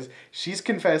movie, is she's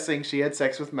confessing she had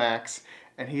sex with Max,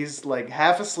 and he's like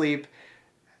half asleep,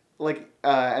 like,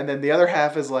 and then the other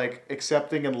half is like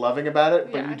accepting and loving about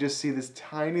it, but you just see this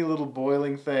tiny little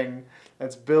boiling thing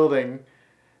that's building.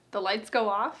 The lights go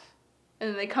off,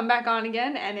 and then they come back on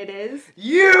again, and it is...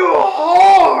 You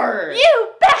whore!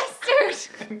 You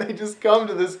bastard! And they just come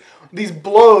to these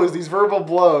blows, these verbal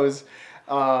blows.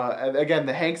 And again,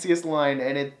 the Hanksiest line,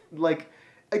 and it, like,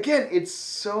 again, it's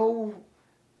so...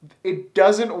 It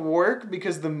doesn't work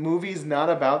because the movie's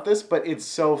not about this, but it's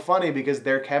so funny because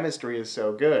their chemistry is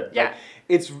so good. Yeah. Like,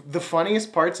 it's the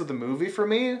funniest parts of the movie for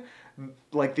me,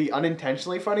 like the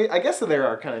unintentionally funny, I guess there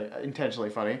are kind of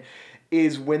intentionally funny,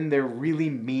 is when they're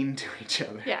really mean to each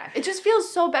other. Yeah, it just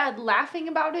feels so bad laughing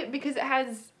about it because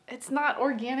it's not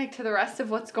organic to the rest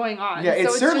of what's going on. Yeah,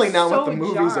 it's certainly just not what so the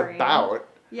movie's jarring. about.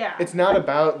 Yeah. It's not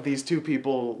about these two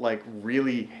people, like,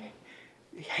 really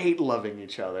hate loving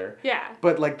each other. Yeah.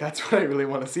 But, like, that's what I really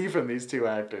want to see from these two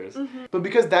actors. Mm-hmm. But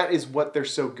because that is what they're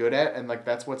so good at, and, like,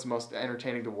 that's what's most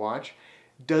entertaining to watch,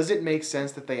 does it make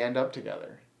sense that they end up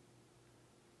together?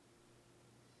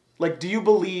 Like, do you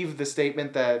believe the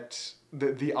statement that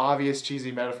the obvious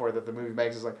cheesy metaphor that the movie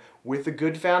makes is, like, with a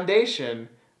good foundation,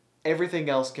 everything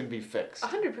else can be fixed?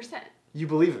 100%. You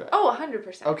believe that? Oh,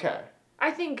 100%. Okay. I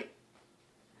think,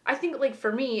 like,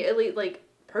 for me, at least, like,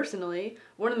 personally,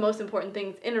 one of the most important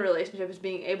things in a relationship is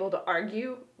being able to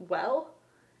argue well,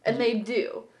 and they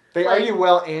do. They argue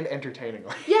well and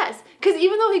entertainingly. Yes, because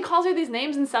even though he calls her these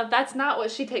names and stuff, that's not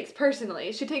what she takes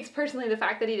personally. She takes personally the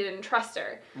fact that he didn't trust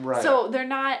her. Right. So they're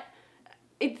not...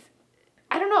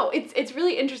 I don't know. It's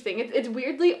really interesting. It's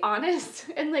weirdly honest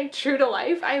and like true to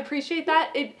life. I appreciate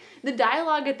that. The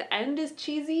dialogue at the end is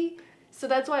cheesy, so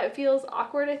that's why it feels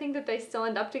awkward. I think that they still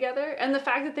end up together, and the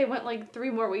fact that they went like 3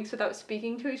 more weeks without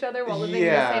speaking to each other while living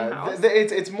in the same house.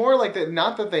 It's more like that.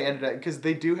 Not that they ended up, because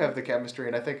they do have the chemistry,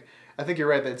 and I think you're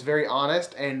right that it's very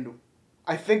honest. And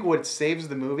I think what saves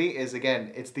the movie is,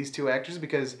 again, it's these two actors,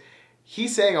 because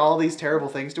he's saying all these terrible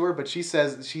things to her, but she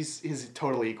says he's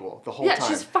totally equal the whole time. Yeah,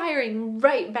 she's firing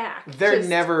right back. They're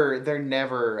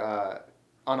never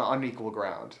on unequal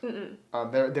ground.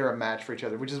 They're a match for each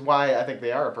other, which is why I think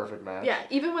they are a perfect match. Yeah,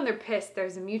 even when they're pissed,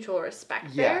 there's a mutual respect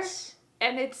yes. there.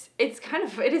 And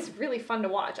it is really fun to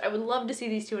watch. I would love to see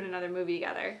these two in another movie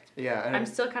together. Yeah, and I'm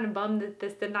still kind of bummed that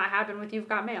this did not happen with You've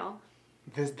Got Mail.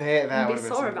 That would have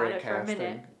been some great casting. For a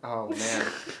minute. Oh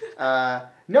man.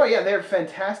 No, yeah, they're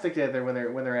fantastic together when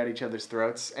they're at each other's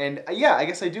throats. And yeah, I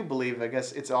guess I do believe. I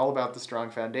guess it's all about the strong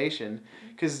foundation,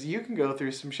 because you can go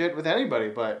through some shit with anybody,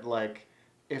 but like,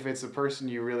 if it's a person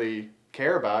you really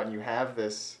care about and you have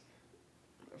this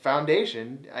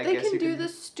foundation, they can do the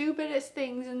stupidest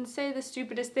things and say the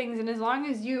stupidest things, and as long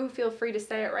as you feel free to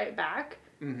say it right back,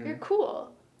 you're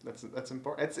cool. That's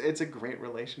important. It's a great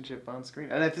relationship on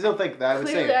screen, and I still think that I would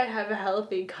say. Clearly, I have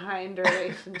healthy, kind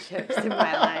relationships in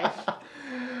my life.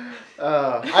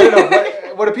 I don't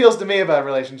know what appeals to me about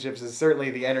relationships is certainly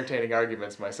the entertaining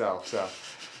arguments myself. So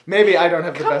maybe I don't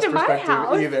have the best perspective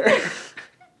either.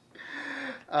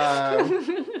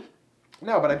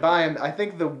 No, but I buy him. I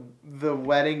think the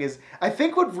wedding is. I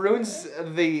think what ruins I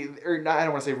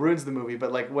don't want to say ruins the movie,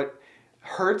 but like what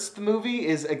hurts the movie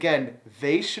is, again,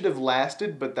 they should have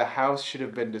lasted, but the house should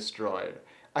have been destroyed.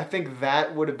 I think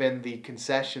that would have been the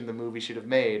concession the movie should have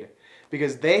made,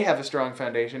 because they have a strong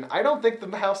foundation. I don't think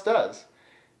the house does.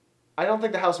 I don't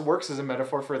think the house works as a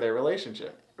metaphor for their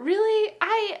relationship. Really?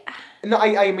 No,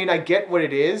 I mean, I get what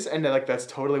it is, and like that's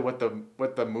totally what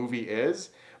the movie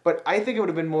is. But I think it would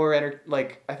have been more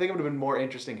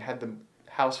interesting had the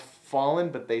house fallen,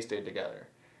 but they stayed together.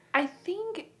 I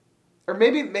think. Or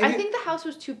maybe. I think the house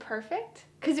was too perfect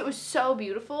because it was so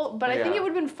beautiful. But I think it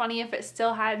would have been funny if it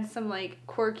still had some like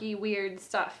quirky, weird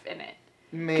stuff in it.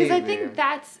 Maybe. Because I think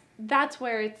that's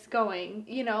where it's going.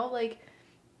 You know, like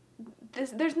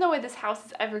there's no way this house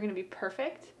is ever going to be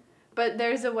perfect. But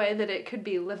there's a way that it could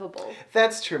be livable.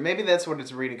 That's true. Maybe that's what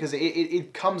it's reading, because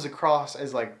it comes across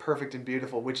as like perfect and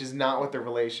beautiful, which is not what the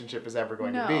relationship is ever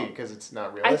going to be, because it's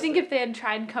not realistic. I think if they had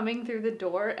tried coming through the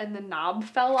door and the knob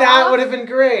fell off, that would have been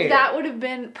great. That would have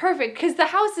been perfect, because the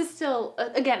house is still,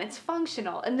 again, it's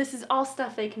functional, and this is all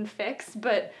stuff they can fix,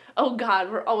 but oh god,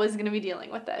 we're always going to be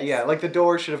dealing with this. Yeah, like the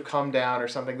door should have come down or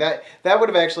something. That would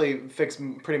have actually fixed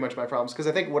pretty much my problems, because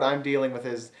I think what I'm dealing with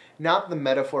is not the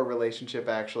metaphor relationship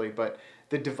actually, but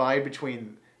the divide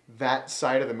between that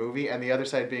side of the movie and the other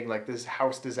side being like this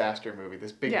house disaster movie,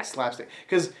 this big slapstick.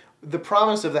 Because the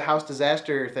promise of the house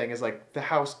disaster thing is like the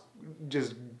house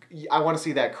just, I want to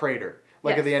see that crater,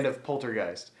 like at the end of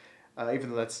Poltergeist, even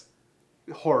though that's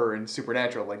horror and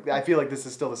supernatural. Like I feel like this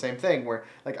is still the same thing where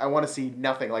like I want to see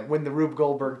nothing. Like when the Rube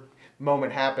Goldberg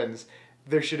moment happens,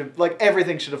 there should have, like,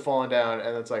 everything should have fallen down,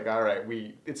 and it's like, all right,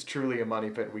 it's truly a money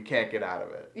pit. We can't get out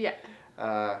of it. Yeah.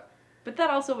 But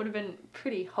that also would have been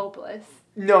pretty hopeless.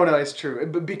 No, it's true.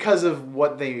 But because of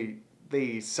what they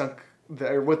sunk,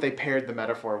 or what they paired the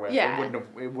metaphor with, it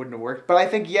wouldn't have worked. But I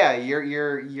think,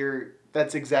 you're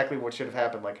that's exactly what should have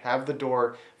happened. Like, have the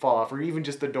door fall off, or even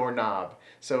just the doorknob.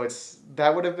 So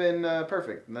that would have been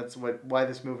perfect, and that's why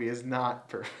this movie is not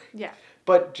perfect. Yeah.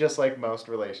 But just like most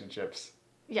relationships.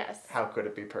 Yes. How could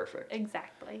it be perfect?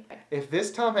 Exactly. If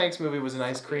this Tom Hanks movie was an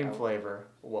ice cream flavor,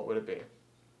 what would it be?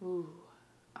 Ooh.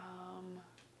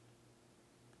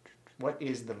 What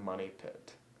is the money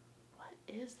pit? What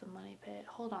is the money pit?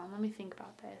 Hold on, let me think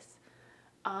about this.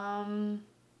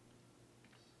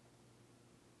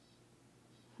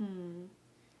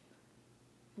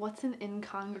 What's an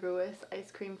incongruous ice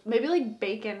cream? Maybe like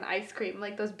bacon ice cream,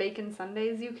 like those bacon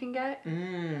sundaes you can get.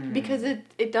 Because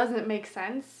it doesn't make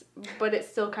sense, but it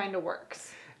still kind of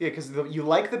works. Yeah, because you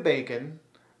like the bacon,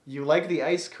 you like the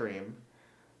ice cream.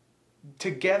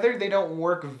 Together, they don't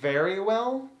work very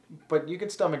well, but you can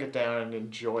stomach it down and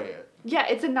enjoy it. Yeah,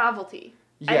 it's a novelty.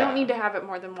 Yeah. I don't need to have it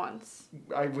more than once.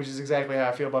 Which is exactly how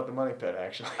I feel about the money pit,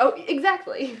 actually. Oh,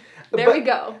 exactly. There we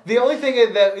go. The only thing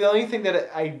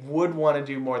that I would want to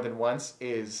do more than once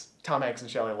is Tom Hanks and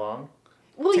Shelley Long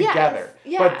together.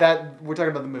 Yes. Yeah. But that we're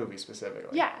talking about the movie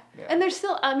specifically. Yeah. And there's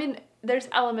still, there's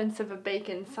elements of a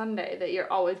bacon sundae that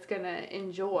you're always gonna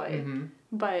enjoy,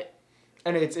 but.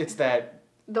 And it's that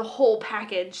the whole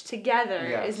package together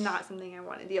Yes. is not something I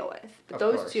want to deal with. But Of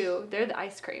those course. two, they're the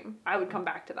ice cream. I would come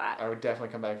back to that. I would definitely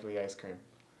come back to the ice cream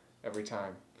every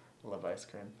time. I love ice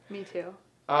cream. Me too.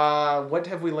 What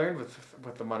have we learned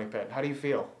with the Money Pit? How do you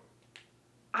feel?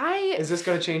 I Is this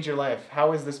going to change your life?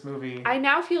 How is this movie?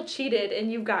 now feel cheated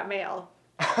and You've Got Mail.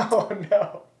 Oh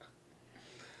no.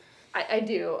 I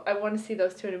do. I want to see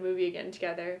those two in a movie again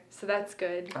together. So that's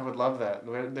good. I would love that.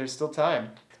 There's still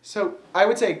time. So I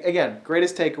would say, again,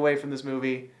 greatest takeaway from this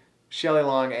movie, Shelley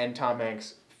Long and Tom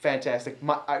Hanks, fantastic.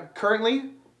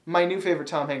 Currently, my new favorite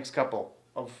Tom Hanks couple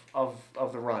of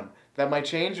the run. That might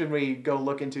change when we go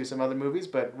look into some other movies,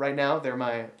 but right now they're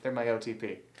my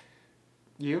OTP.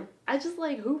 You? I just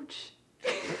like Hooch.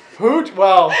 Hooch?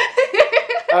 Well,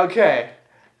 okay.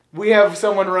 We have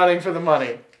someone running for the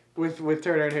money with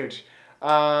Turner and Hooch.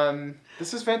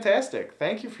 This is fantastic.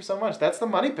 Thank you for so much. That's the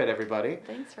Money Pit, everybody.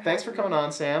 Thanks for coming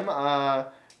on, Sam.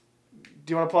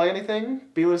 Do you want to plug anything?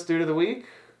 B-list dude of the week?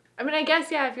 I mean, I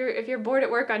guess, yeah, if you're bored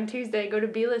at work on Tuesday, go to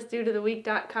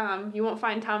blistdudeoftheweek.com. You won't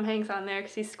find Tom Hanks on there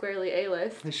because he's squarely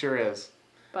A-list. He sure is.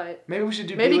 But maybe we should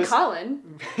do maybe B-list.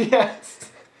 Colin.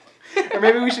 Yes. Or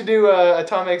maybe we should do a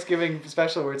Tom Hanks giving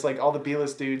special where it's like all the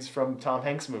B-list dudes from Tom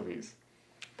Hanks movies.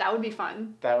 That would be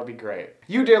fun. That would be great.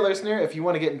 You, dear listener, if you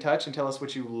want to get in touch and tell us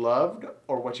what you loved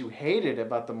or what you hated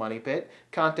about the Money Pit,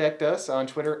 contact us on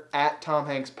Twitter at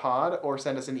TomHanksPod or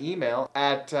send us an email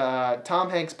at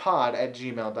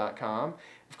tomhankspod@gmail.com.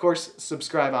 Of course,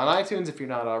 subscribe on iTunes if you're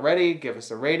not already. Give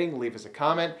us a rating. Leave us a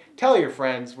comment. Tell your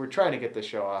friends. We're trying to get the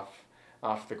show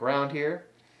off the ground here.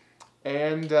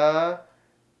 And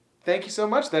thank you so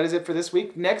much. That is it for this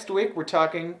week. Next week, we're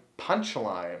talking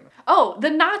Punchline. Oh, the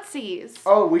Nazis.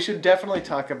 Oh, we should definitely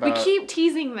talk about... We keep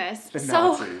teasing this. The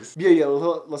Nazis. Yeah,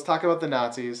 let's talk about the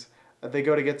Nazis. They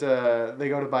go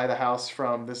to buy the house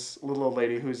from this little old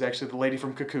lady who's actually the lady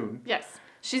from Cocoon. Yes.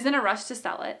 She's in a rush to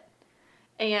sell it.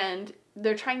 And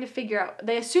they're trying to figure out...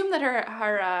 They assume that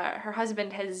her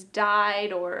husband has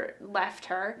died or left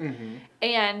her. Mm-hmm.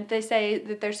 And they say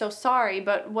that they're so sorry.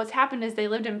 But what's happened is they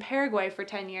lived in Paraguay for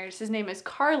 10 years. His name is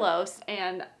Carlos.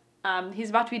 And he's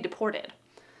about to be deported.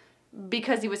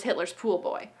 Because he was Hitler's pool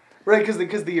boy. Right,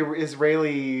 because the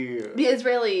Israeli... The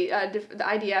Israeli, the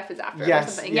IDF is after him or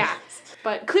something. Yes. Yeah.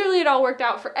 But clearly it all worked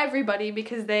out for everybody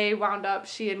because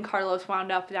she and Carlos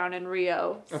wound up down in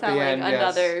Rio selling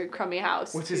another crummy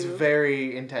house. Which is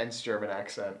very intense German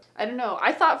accent. I don't know.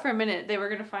 I thought for a minute they were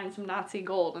going to find some Nazi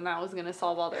gold and that was going to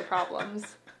solve all their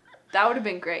problems. That would have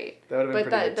been great. That would have been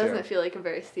pretty good, doesn't feel like a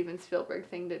very Steven Spielberg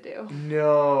thing to do.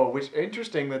 No, which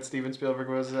interesting that Steven Spielberg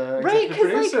was right,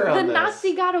 because the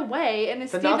Nazi got away in a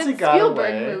Steven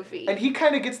Spielberg movie, and he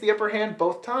kind of gets the upper hand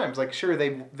both times. Like, sure,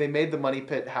 they made the Money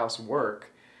Pit house work,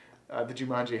 the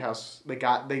Jumanji house.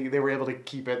 They were able to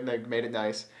keep it and they made it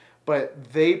nice. But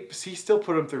he still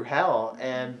put him through hell,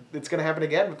 and it's going to happen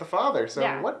again with the father. So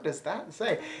what does that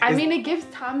say? I mean, it gives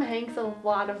Tom Hanks a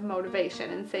lot of motivation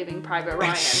in Saving Private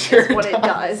Ryan. Sure is what it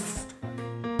does.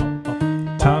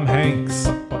 Tom Hanks,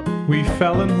 we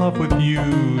fell in love with you,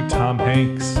 Tom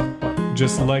Hanks,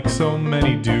 just like so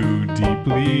many do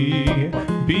deeply,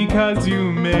 because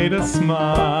you made us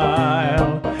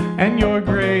smile, and your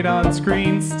great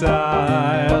on-screen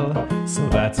style. So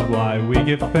that's why we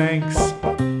give thanks.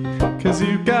 'Cause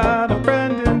you got a friend.